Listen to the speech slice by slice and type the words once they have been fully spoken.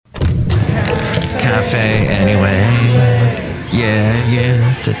Café anyway.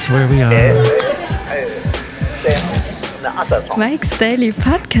 Yeah, that's where we are. Mike's Daily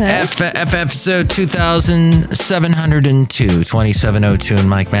Podcast. Episode 2702, and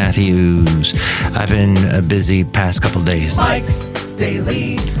Mike Matthews. I've been busy past couple days. Mike's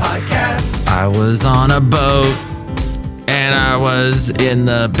Daily Podcast. I was on a boat, and I was in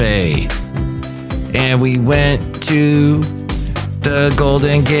the bay. And we went to the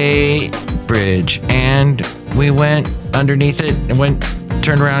Golden Gate Bridge, and we went underneath it and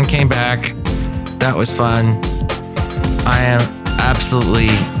turned around, came back. That was fun. I am absolutely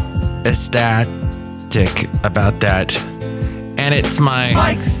ecstatic about that. And it's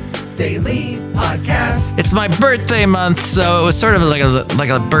Mike's Daily Podcast. It's my birthday month, so it was sort of like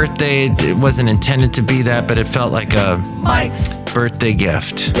a birthday. It wasn't intended to be that, but it felt like a Mike's birthday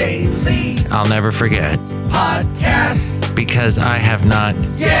gift. Daily I'll never forget. Podcast. Because I have not,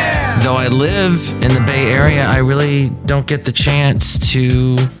 Yeah! though I live in the Bay Area, I really don't get the chance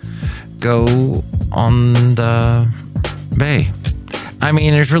to go on the Bay. I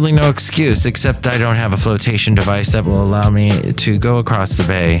mean, there's really no excuse except I don't have a flotation device that will allow me to go across the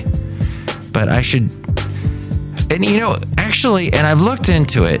Bay. But I should, and actually, and I've looked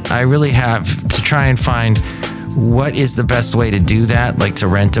into it, I really have, to try and find what is the best way to do that, like to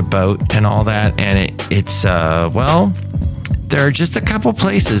rent a boat and all that. And it's there are just a couple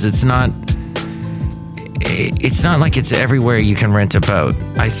places. It's not like it's everywhere you can rent a boat.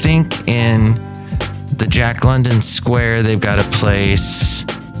 I think in the Jack London Square, they've got a place,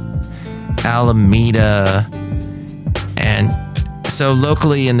 Alameda, and so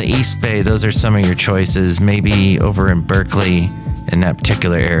locally in the East Bay, those are some of your choices. Maybe over in Berkeley in that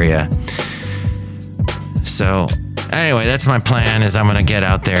particular area. So anyway, that's my plan, is I'm going to get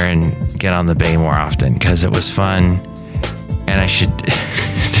out there and get on the Bay more often because it was fun. And I should,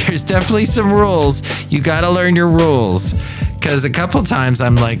 there's definitely some rules. You got to learn your rules, because a couple times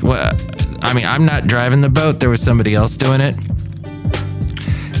I'm like, what? I mean, I'm not driving the boat. There was somebody else doing it.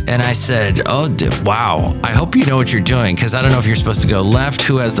 And I said, wow, I hope you know what you're doing, because I don't know if you're supposed to go left,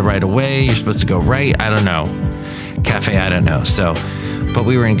 who has the right of way. You're supposed to go right. I don't know. Café, I don't know. So, but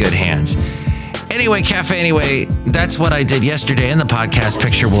we were in good hands. Anyway, Café, that's what I did yesterday, and the podcast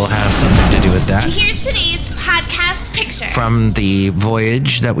picture will have something to do with that. Here's today's podcast picture. From the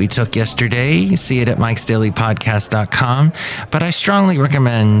Voyage that we took yesterday. You see it at mikesdailypodcast.com. But I strongly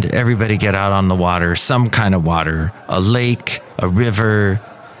recommend everybody get out on the water, some kind of water, a lake, a river,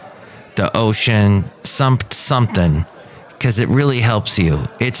 the ocean, something, because it really helps you.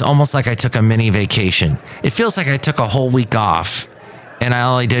 It's almost like I took a mini vacation. It feels like I took a whole week off. And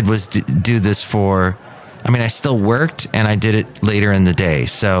all I did was do this I still worked, and I did it later in the day.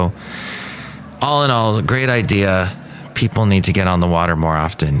 So all in all, great idea. People need to get on the water more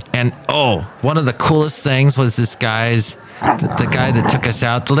often. And one of the coolest things was this the guy that took us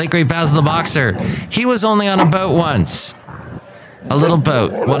out, the late great Basil the Boxer. He was only on a boat once. A little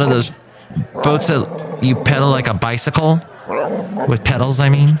boat. One of those boats that you pedal like a bicycle. With pedals, I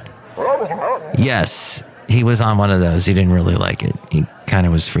mean. Yes. He was on one of those. He didn't really like it. He kind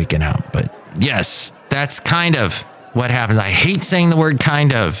of was freaking out. But yes, that's kind of what happens. I hate saying the word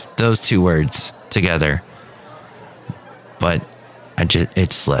kind of, those two words together. But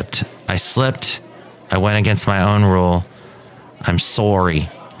it slipped. I slipped. I went against my own rule. I'm sorry,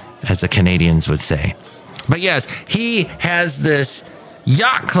 as the Canadians would say. But yes, he has this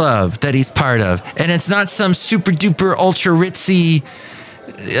yacht club that he's part of. And it's not some super duper ultra ritzy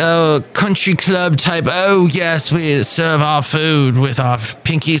country club type, yes, we serve our food with our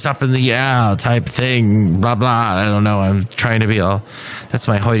pinkies up in the air type thing, blah, blah. I don't know. I'm trying to be that's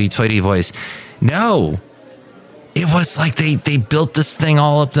my hoity-toity voice. No, it was like they built this thing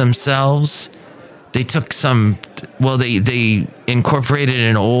all up themselves. They took they incorporated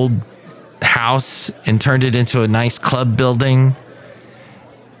an old house and turned it into a nice club building.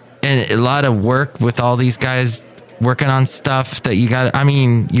 And a lot of work with all these guys working on stuff that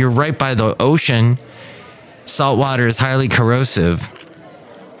you're right by the ocean. Salt water is highly corrosive.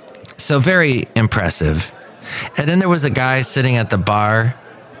 So very impressive. And then there was a guy sitting at the bar.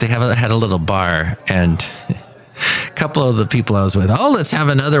 They had a little bar, and a couple of the people I was with, let's have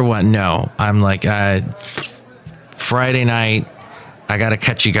another one. No, I'm like, Friday night, I got to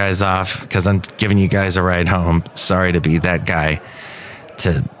cut you guys off because I'm giving you guys a ride home. Sorry to be that guy,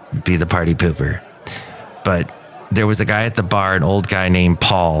 to be the party pooper. But there was a guy at the bar, an old guy named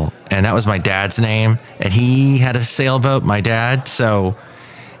Paul, and that was my dad's name. And he had a sailboat, my dad. So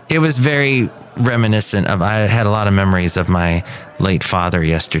it was very reminiscent of, I had a lot of memories of my late father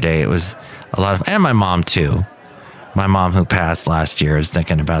yesterday. It was a lot of, and my mom too. My mom, who passed last year, is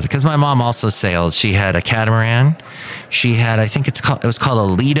thinking about it because my mom also sailed. She had a catamaran. She had, I think it was called a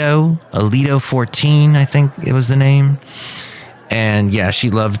Lido 14, I think it was the name. And yeah, she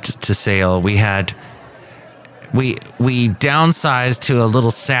loved to sail. We downsized to a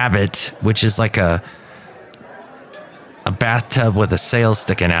little sabot, which is like a bathtub with a sail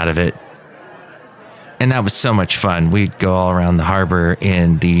sticking out of it. And that was so much fun. We'd go all around the harbor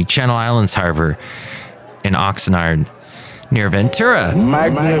in the Channel Islands Harbor in Oxnard near Ventura.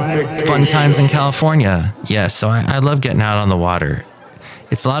 Magnific. Fun times in California. Yes, so I love getting out on the water.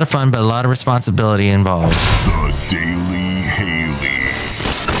 It's a lot of fun, but a lot of responsibility involved. The Daily Haley.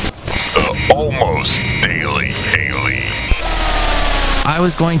 The almost Daily Haley. I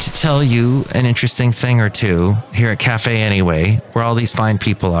was going to tell you an interesting thing or two here at Café Anyway, where all these fine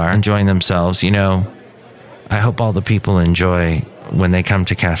people are enjoying themselves. You know, I hope all the people enjoy when they come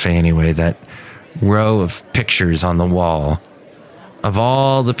to Café Anyway that row of pictures on the wall of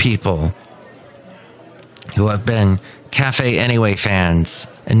all the people who have been Café Anyway fans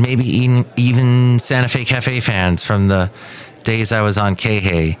and maybe even Santa Fe Cafe fans from the days I was on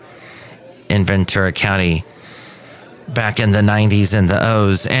Café in Ventura County back in the 90s and the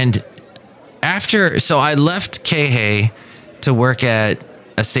O's. And so I left Café to work at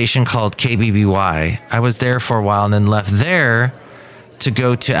a station called KBBY. I was there for a while and then left there to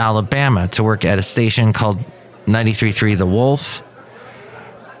go to Alabama to work at a station called 93.3 The Wolf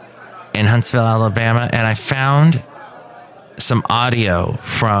in Huntsville, Alabama. And I found some audio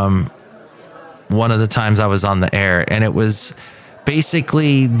from one of the times I was on the air. And it was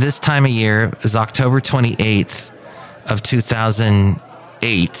basically this time of year. It was October 28th of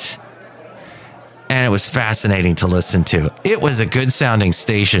 2008. And it was fascinating to listen to. It was a good sounding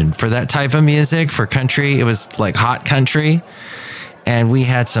station for that type of music, for country. It was like hot country. And we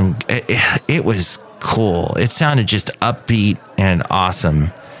had it was cool. It sounded just upbeat and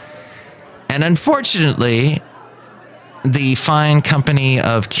awesome. And unfortunately, the fine company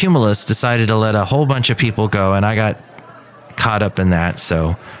of Cumulus decided to let a whole bunch of people go, and I got caught up in that.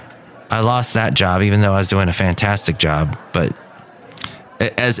 So I lost that job, even though I was doing a fantastic job. But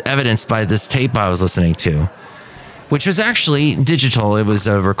as evidenced by this tape I was listening to, which was actually digital. It was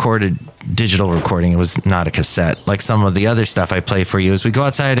a recorded digital recording. It was not a cassette like some of the other stuff I play for you as we go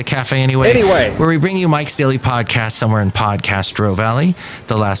outside a Café Anyway, where we bring you Mike's Daily Podcast somewhere in Podcastro Valley,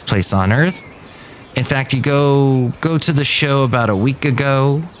 the last place on earth. In fact, you go to the show about a week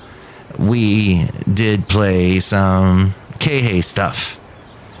ago. We did play some Café stuff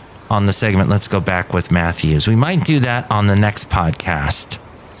on the segment Let's Go Back with Matthews. We might do that on the next podcast.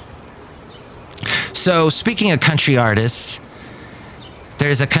 So, speaking of country artists,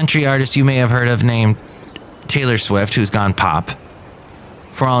 there's a country artist you may have heard of named Taylor Swift, who's gone pop.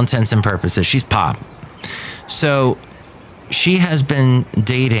 For all intents and purposes, she's pop. So, she has been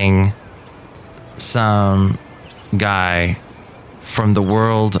dating some guy from the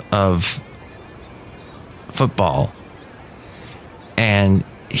world of football. And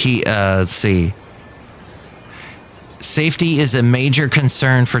he, let's see. Safety is a major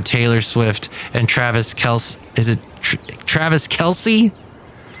concern for Taylor Swift and Travis Kelce. Is it Travis Kelce?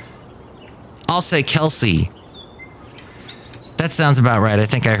 I'll say Kelce. That sounds about right. I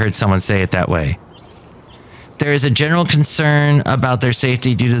think I heard someone say it that way. There is a general concern about their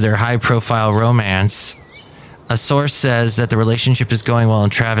safety due to their high-profile romance. A source says that the relationship is going well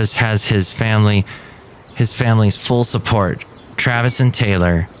and Travis has his family's full support. Travis and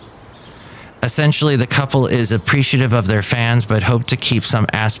Taylor. Essentially, the couple is appreciative of their fans, but hope to keep some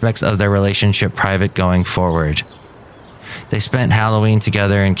aspects of their relationship private going forward. They spent Halloween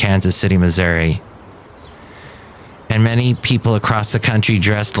together in Kansas City, Missouri. And many people across the country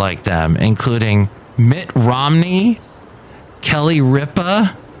dressed like them, including Mitt Romney, Kelly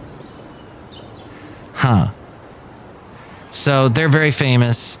Ripa. So they're very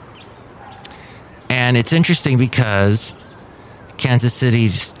famous. And it's interesting because Kansas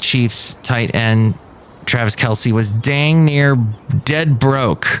City's Chiefs tight end Travis Kelce was dang near dead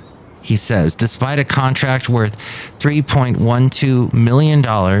broke, he says, despite a contract worth $3.12 million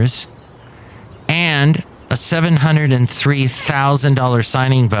and a $703,000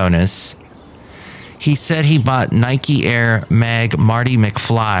 signing bonus. He said he bought Nike Air Mag Marty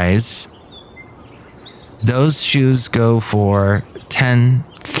McFly's. Those shoes go for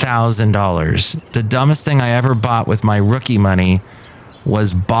 $10,000. The dumbest thing I ever bought with my rookie money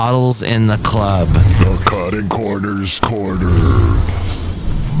was bottles in the club. The Cutting Corners Corner.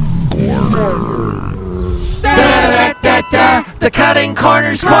 The Cutting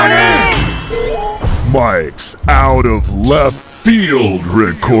Corners Corner. Mike's Out of Left Field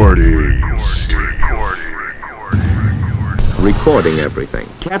Recordings. recording everything,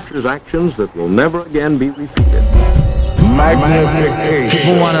 captures actions that will never again be repeated. Magnification.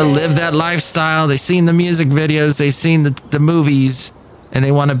 People want to live that lifestyle. They've seen the music videos, they've seen the movies, and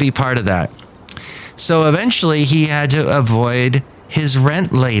they want to be part of that. So eventually he had to avoid his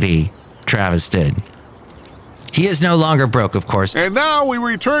rent lady, Travis did. He is no longer broke, of course. And now we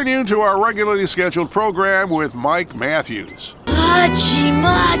return you to our regularly scheduled program with Mike Matthews. At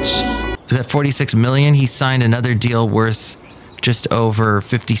 $46 million, he signed another deal worth just over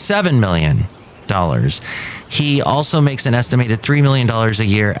 $57 million. He also makes an estimated $3 million a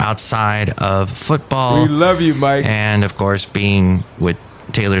year outside of football. We love you, Mike. And of course, being with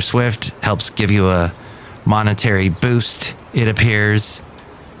Taylor Swift helps give you a monetary boost, it appears.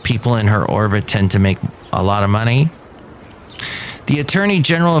 People in her orbit tend to make a lot of money. The Attorney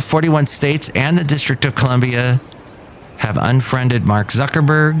General of 41 states and the District of Columbia have unfriended Mark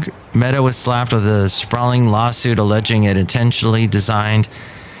Zuckerberg. Meta was slapped with a sprawling lawsuit alleging it intentionally designed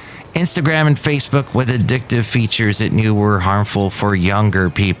Instagram and Facebook with addictive features it knew were harmful for younger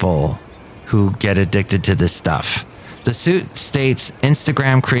people who get addicted to this stuff. The suit states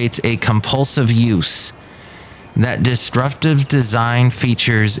Instagram creates a compulsive use that disruptive design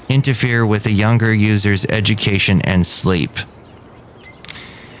features interfere with a younger user's education and sleep.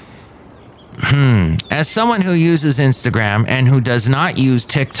 As someone who uses Instagram and who does not use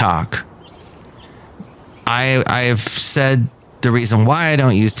TikTok, I've said the reason why I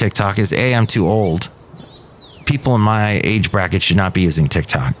don't use TikTok is A, I'm too old. People in my age bracket should not be using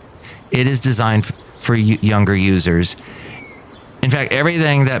TikTok. It is designed for younger users. In fact,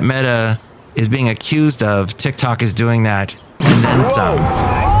 everything that Meta is being accused of, TikTok is doing that and then some.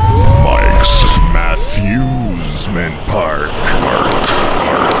 Mike's Matthewsman Park.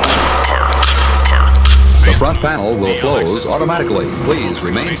 The front panel will close automatically. Please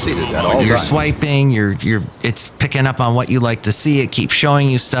remain seated at all times. You're swiping, it's picking up on what you like to see. It keeps showing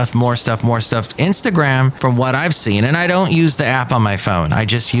you stuff, more stuff. Instagram, from what I've seen, and I don't use the app on my phone. I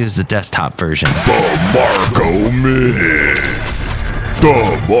just use the desktop version. The Marco Minute.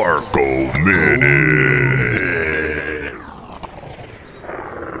 The Marco Minute.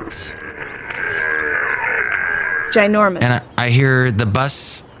 Ginormous. And I hear the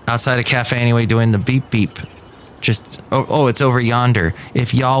bus outside a cafe anyway doing the beep beep. Just, it's over yonder.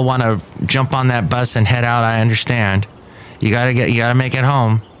 If y'all want to jump on that bus and head out, I understand. You gotta make it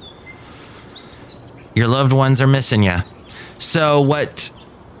home. Your loved ones are missing you. So what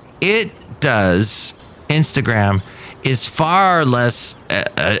it does, Instagram, is far less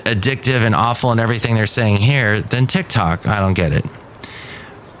addictive and awful and everything they're saying here than TikTok. I don't get it.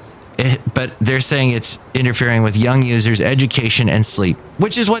 But they're saying it's interfering with young users' education and sleep,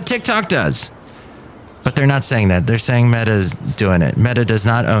 which is what TikTok does. But they're not saying that. They're saying Meta's doing it. Meta does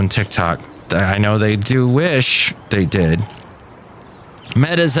not own TikTok. I know they do wish they did.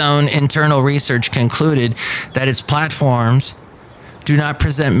 Meta's own internal research concluded that its platforms do not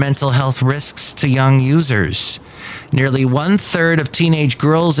present mental health risks to young users. Nearly 1/3 of teenage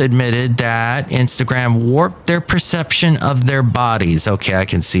girls admitted that Instagram warped their perception of their bodies. Okay, I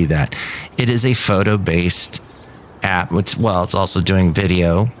can see that. It is a photo-based app, which, it's also doing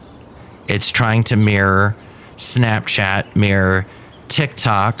video. It's trying to mirror Snapchat, mirror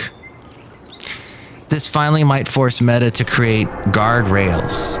TikTok. This finally might force Meta to create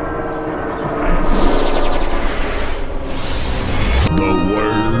guardrails. The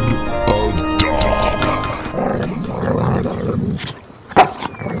word of dog.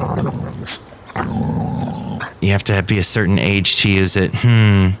 You have to be a certain age to use it.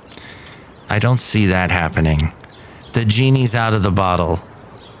 I don't see that happening. The genie's out of the bottle.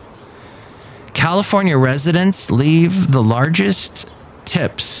 California residents leave the largest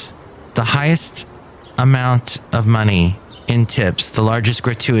tips, the highest amount of money in tips, the largest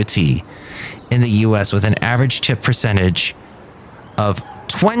gratuity in the U.S. with an average tip percentage of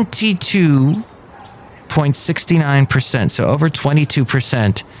 22.69%. So over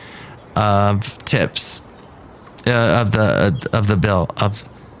 22% of tips of the bill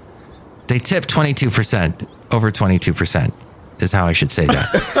they tip 22%. Over 22% is how I should say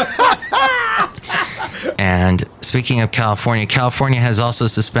that. And speaking of California, California has also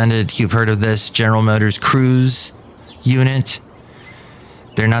suspended, you've heard of this, General Motors Cruise unit.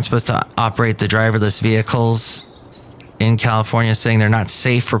 They're not supposed to operate the driverless vehicles in California, saying they're not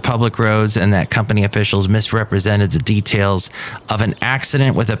safe for public roads and that company officials misrepresented the details of an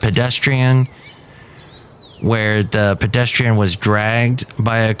accident with a pedestrian where the pedestrian was dragged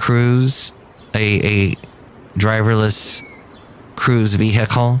by a cruise, a driverless cruise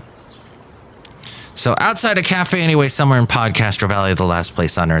vehicle. So outside a cafe anyway, somewhere in Podcastro Valley, the last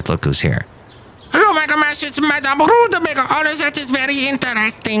place on earth, look who's here. Hello, Michael Master. It's Madame Rootabega. Oh, that is very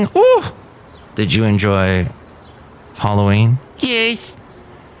interesting. Ooh. Did you enjoy Halloween? Yes.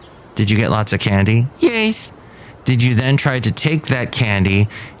 Did you get lots of candy? Yes. Did you then try to take that candy,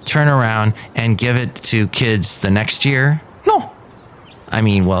 turn around, and give it to kids the next year? No. I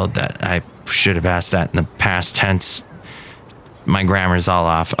mean, well, I should have asked that in the past tense. My grammar's all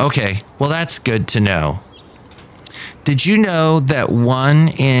off. Okay, well, that's good to know. Did you know that 1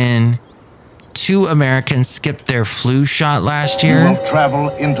 in 2 Americans skipped their flu shot last year? You will travel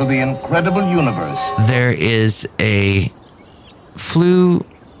into the incredible universe. There is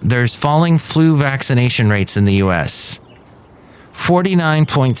there's falling flu vaccination rates in the U.S.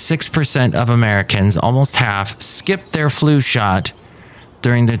 49.6% of Americans, almost half, skipped their flu shot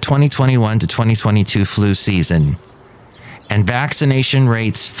during the 2021 to 2022 flu season. And vaccination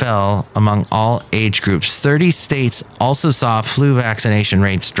rates fell among all age groups. 30 states also saw flu vaccination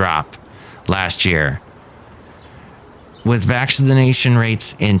rates drop last year, with vaccination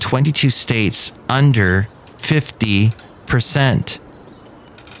rates in 22 states under 50%.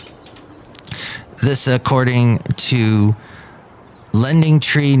 This according to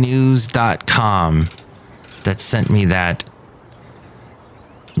lendingtreenews.com that sent me that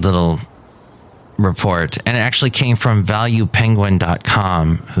little report. And it actually came from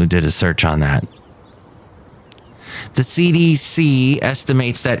valuepenguin.com, who did a search on that. The CDC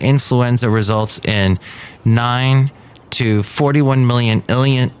estimates that influenza results in 9 to 41 million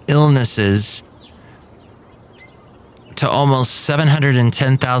illnesses, to almost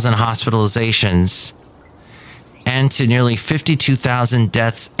 710,000 hospitalizations, and to nearly 52,000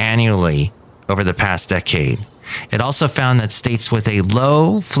 deaths annually over the past decade. It also found that states with a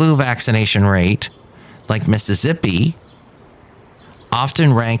low flu vaccination rate, like Mississippi,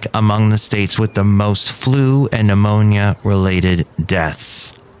 often rank among the states with the most flu and pneumonia-related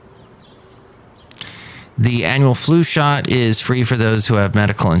deaths. The annual flu shot is free for those who have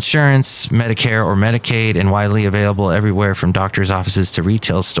medical insurance, Medicare or Medicaid, and widely available everywhere from doctors' offices to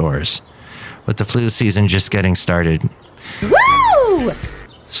retail stores, with the flu season just getting started. Woo!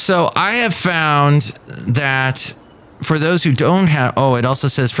 So I have found that for those who don't have, it also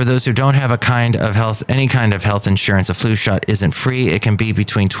says for those who don't have any kind of health insurance, a flu shot isn't free. It can be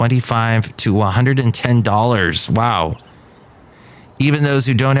between $25 to $110. Wow. Even those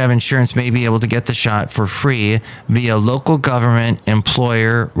who don't have insurance may be able to get the shot for free via local government,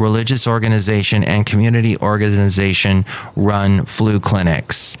 employer, religious organization, and community organization run flu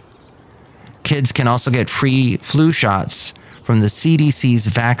clinics. Kids can also get free flu shots from the CDC's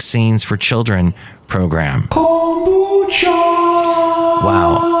Vaccines for Children program. Kombucha!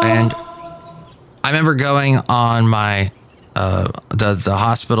 Wow. And I remember going on my, the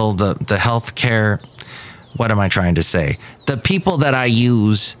hospital, the healthcare, what am I trying to say? The people that I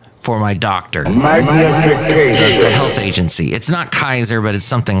use for my doctor. The health agency. It's not Kaiser, but it's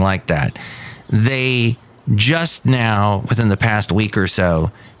something like that. They just now, within the past week or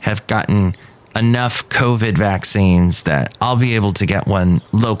so, have gotten enough COVID vaccines that I'll be able to get one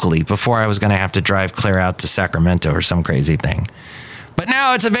locally. Before I was going to have to drive clear out to Sacramento or some crazy thing. But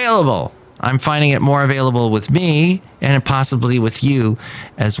now it's available. I'm finding it more available with me and possibly with you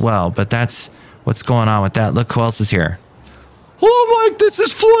as well. But that's what's going on with that. Look who else is here. Hello, Mike. This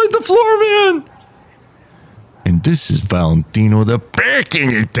is Floyd the Floorman. And this is Valentino, the parking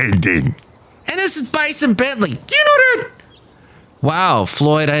attendant. And this is Bison Bentley. Do you know that? Wow,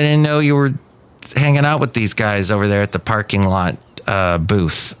 Floyd, I didn't know you were hanging out with these guys over there at the parking lot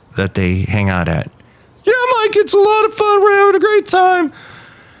booth that they hang out at. Yeah, Mike, it's a lot of fun. We're having a great time.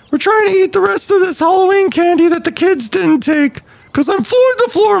 We're trying to eat the rest of this Halloween candy that the kids didn't take, because I'm Floyd the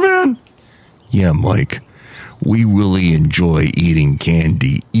Floorman. Yeah, Mike, we really enjoy eating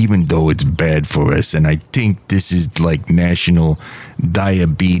candy, even though it's bad for us. And I think this is like National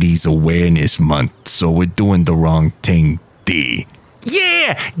Diabetes Awareness Month, so we're doing the wrong thing.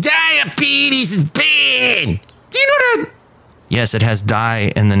 Yeah, diabetes is bad. Do you know that? Yes, it has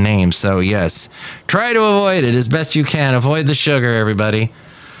di in the name, so yes. Try to avoid it as best you can. Avoid the sugar, everybody.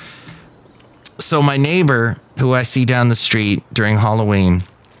 So my neighbor, who I see down the street during Halloween,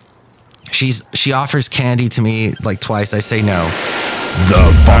 she offers candy to me like twice. I say no.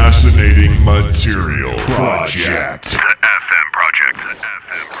 The Fascinating Material Project. The FM Project. The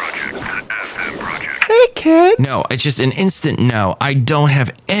FM Project. The FM Project. Hey, kids. No, it's just an instant no. I don't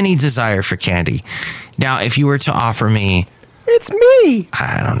have any desire for candy. Now, if you were to offer me... It's me.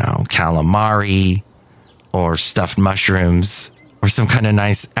 I don't know, calamari or stuffed mushrooms or some kind of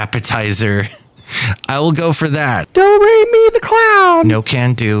nice appetizer, I will go for that. Do-re-mi the clown. No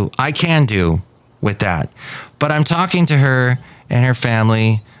can do. I can do with that. But I'm talking to her and her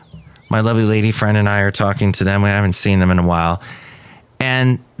family My lovely lady friend and I are talking to them. We haven't seen them in a while.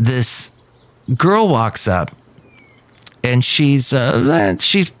 And this girl walks up, and she's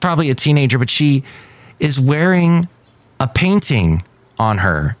probably a teenager, but she is wearing a painting on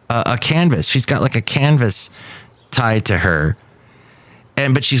her, a canvas. She's got like a canvas tied to her,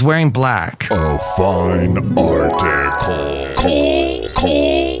 but she's wearing black. A fine article.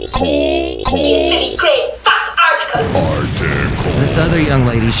 You silly great fat article. This other young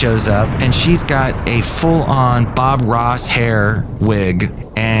lady shows up, and she's got a full-on Bob Ross hair wig.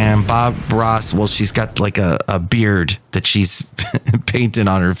 And Bob Ross, well, she's got like a beard that she's painted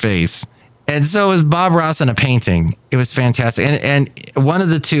on her face. And so it was Bob Ross in a painting. It was fantastic. And one of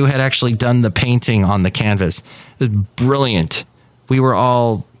the two had actually done the painting on the canvas. It was brilliant. We were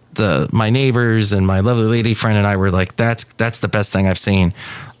all, my neighbors and my lovely lady friend and I were like, that's the best thing I've seen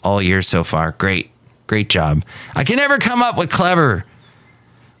all year so far. Great job. I can never come up with clever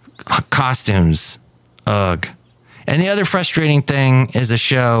costumes. Ugh. And the other frustrating thing is a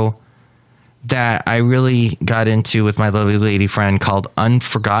show that I really got into with my lovely lady friend called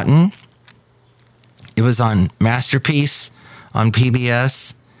Unforgotten. It was on Masterpiece on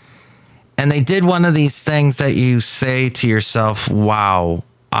PBS. And they did one of these things that you say to yourself, wow,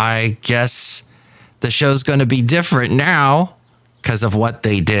 I guess the show's going to be different now because of what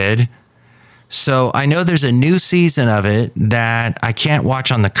they did. So I know there's a new season of it that I can't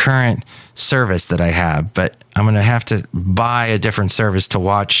watch on the current service that I have, but I'm going to have to buy a different service to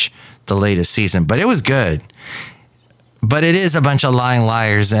watch the latest season. But it was good. But it is a bunch of lying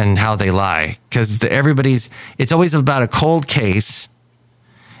liars and how they lie, because it's always about a cold case,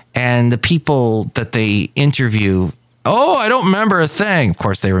 and the people that they interview, oh, I don't remember a thing. Of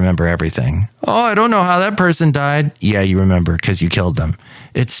course, they remember everything. Oh, I don't know how that person died. Yeah, you remember because you killed them.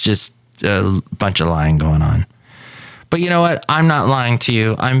 It's just a bunch of lying going on. But you know what? I'm not lying to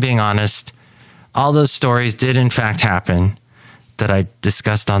you. I'm being honest. All those stories did in fact happen that I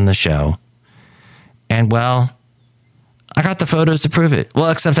discussed on the show. And well, I got the photos to prove it. Well,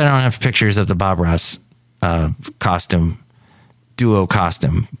 except I don't have pictures of the Bob Ross duo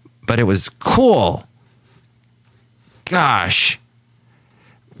costume. But it was cool. Gosh.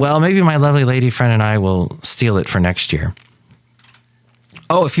 Well, maybe my lovely lady friend and I will steal it for next year.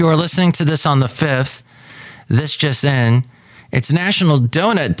 Oh, if you are listening to this on the 5th, this just in, it's National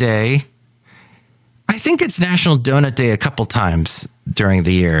Donut Day. I think it's National Donut Day a couple times during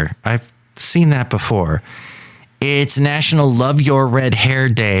the year. I've seen that before. It's National Love Your Red Hair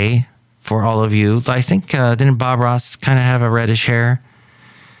Day for all of you. I think, didn't Bob Ross kind of have a reddish hair?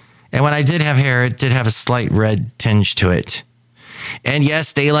 And when I did have hair, it did have a slight red tinge to it. And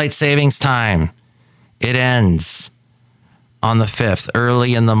yes, daylight savings time. It ends on the 5th,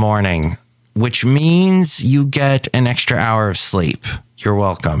 early in the morning, which means you get an extra hour of sleep. You're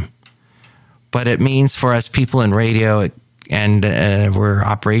welcome. But it means for us people in radio, and we're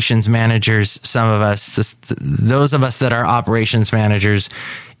operations managers, some of us, those of us that are operations managers,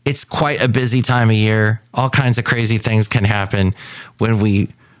 it's quite a busy time of year. All kinds of crazy things can happen when we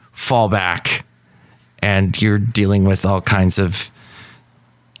fall back, and you're dealing with all kinds of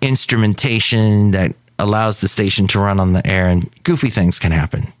instrumentation that allows the station to run on the air, and goofy things can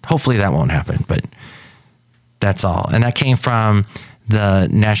happen. Hopefully that won't happen, but that's all. And that came from the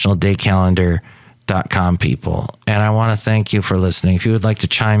nationaldaycalendar.com people. And I want to thank you for listening. If you would like to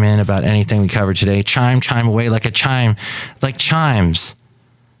chime in about anything we covered today, chime away like a chime, like chimes.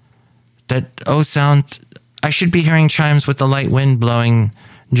 I should be hearing chimes with the light wind blowing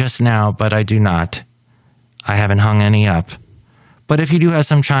just now, but I do not. I haven't hung any up. But if you do have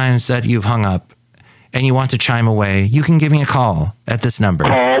some chimes that you've hung up and you want to chime away, you can give me a call at this number.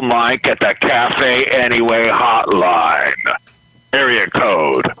 Call Mike at the Café Anyway hotline. Area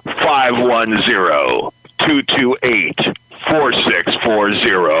code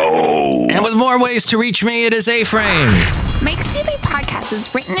 510-228-4640. And with more ways to reach me, it is A-Frame. Mike's Daily Podcast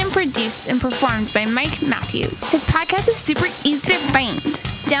is written and produced and performed by Mike Matthews. His podcast is super easy to find.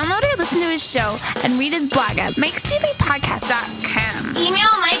 Download or listen to his show and read his blog at mikesdailypodcast.com.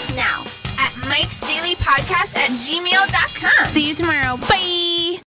 Email Mike now at mikesdailypodcast@gmail.com. See you tomorrow. Bye.